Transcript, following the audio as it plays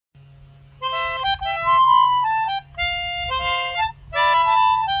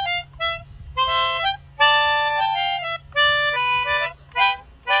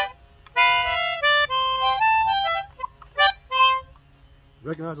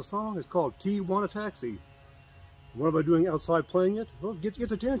recognize the song. It's called T Want a Taxi. What am I doing outside playing it? Well, it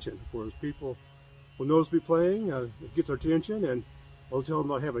gets attention. Of course, people will notice me playing. It gets their attention, and I'll tell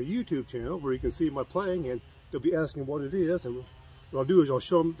them I have a YouTube channel where you can see my playing, and they'll be asking what it is. And what I'll do is I'll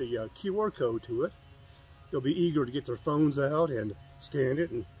show them the QR code to it. They'll be eager to get their phones out and scan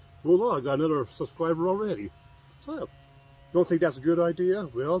it, and voila, I got another subscriber already. So, don't think that's a good idea?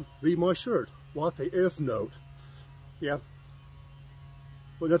 Well, read my shirt. What the F note? Yeah.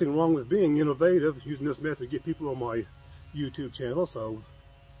 Well, nothing wrong with being innovative, using this method to get people on my YouTube channel. So,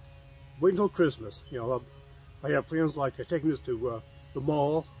 wait until Christmas. You know, I have plans like taking this to the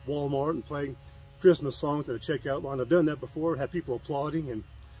mall, Walmart, and playing Christmas songs at a checkout line. I've done that before, had people applauding,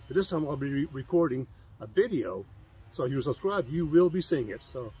 but this time I'll be recording a video. So if you're subscribed, you will be seeing it.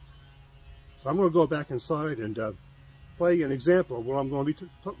 So I'm going to go back inside and play an example of what I'm going to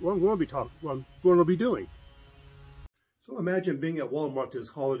be doing. So imagine being at Walmart this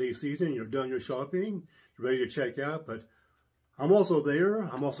holiday season. You're done your shopping, you're ready to check out, but I'm also there.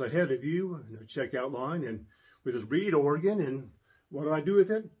 I'm also ahead of you in the checkout line, and with this reed organ, and what do I do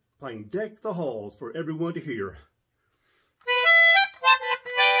with it? Playing Deck the Halls for everyone to hear.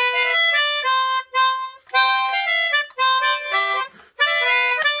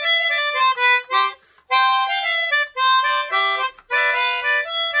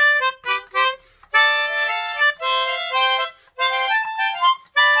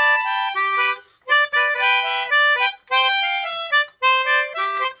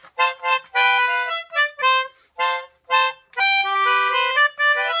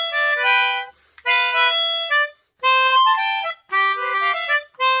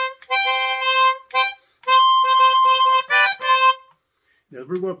 As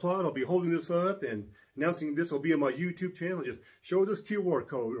we're going to plot, I'll be holding this up and announcing this will be on my YouTube channel. Just show this QR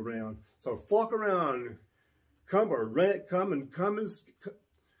code around. So flock around, come and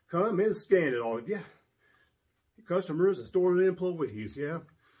scan it all. Yeah, customers and stores and employees. Yeah,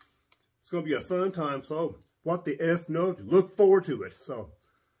 it's going to be a fun time. So what the F note? Look forward to it. So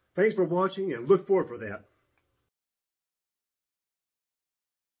thanks for watching and look forward for that.